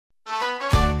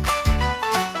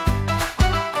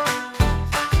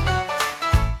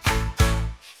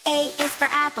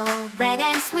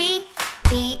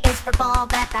for ball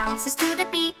that bounces to the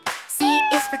beat. C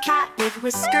is for cat with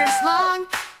whiskers long.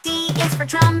 D is for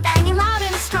drum banging loud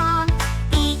and strong.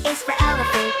 E is for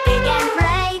elephant, big and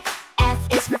gray. F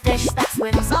is for fish that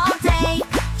swims all day.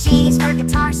 G is for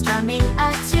guitar strumming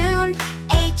a tune.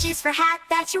 H is for hat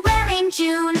that you're wearing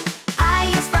June.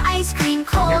 I is for ice cream,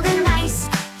 cold and nice.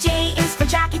 J is for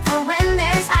jacket for when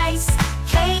there's ice.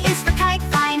 K is for kite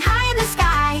flying high in the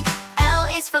sky. L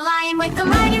is for lion with the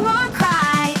mighty roar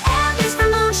cry. M is for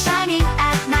moon shining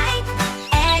at night.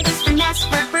 N is for nest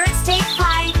where birds take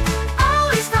flight.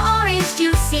 O is for orange,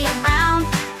 juicy and round.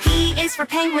 P is for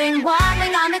penguin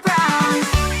waddling on the ground.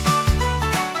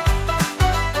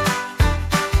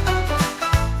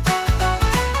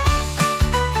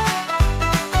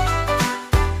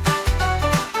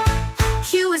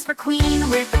 Q is for queen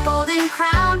with a golden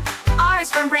crown. R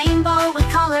is for rainbow with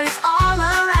colors all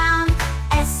around.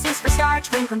 S is for star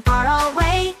twinkling far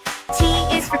away. T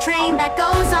is for train that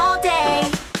goes all day.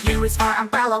 U is for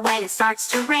umbrella when it starts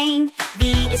to rain.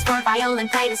 V is for violin,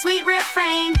 play the sweet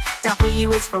refrain.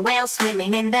 W is for whale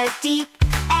swimming in the deep.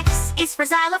 X is for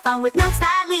xylophone with notes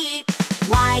that leap.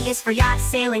 Y is for yacht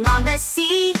sailing on the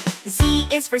sea. Z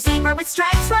is for zebra with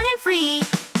stripes running free.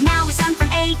 Now we sung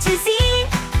from A to Z.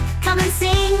 Come and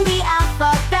sing the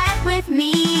alphabet with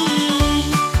me.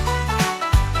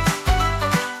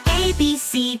 A, B,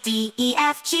 C, D, E,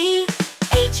 F, G,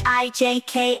 H, I, J,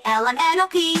 K, L, M, N, O,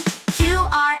 P, Q,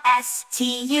 R, S,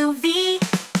 T, U, V,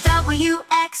 W,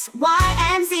 X, Y,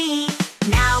 and Z.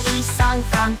 Now we sung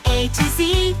from A to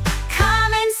Z.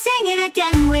 Come and sing it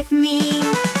again with me.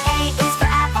 A is for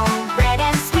apple, red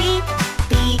and sweet.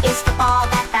 B is for ball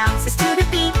that bounces to the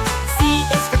beat. C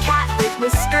is for cat with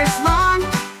whiskers long.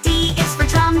 D is for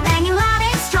drum banging loud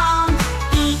and strong.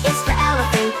 E is for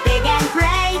elephant, big and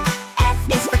gray. F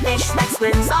is for fish that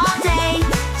swims all day.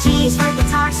 G is for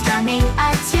guitar strumming a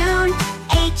tune.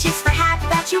 H is for hat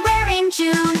that you're wearing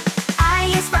June.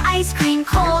 I is for ice cream,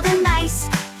 cold and nice.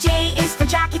 J is for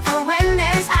jacket for when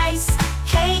there's ice.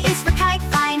 K is for kite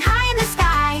flying high in the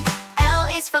sky. L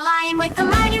is for lion with the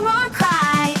mighty roar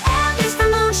cry. M is for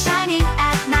moon shining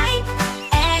at night.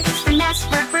 N is for nest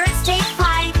where birds take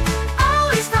flight.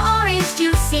 O is for orange,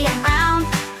 juicy and round.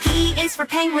 P is for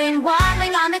penguin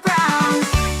waddling on the ground.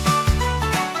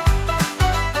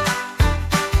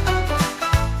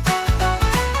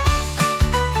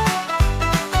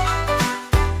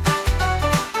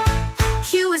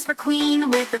 Q is for queen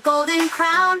with a golden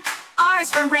crown. R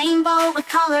is for rainbow with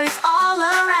colors all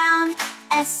around.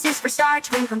 S is for star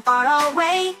twinkling far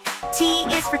away. T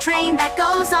is for train that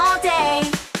goes all day.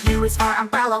 U is for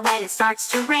umbrella when it starts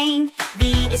to rain.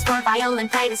 V is for violin,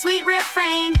 play the sweet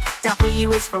refrain.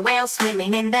 W is for whale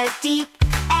swimming in the deep.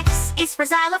 X is for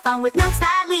xylophone with notes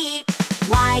that leap.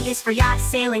 Y is for yacht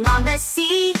sailing on the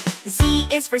sea. Z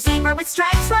is for zebra with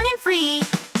stripes running free.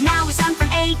 Now we sung from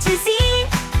A to Z.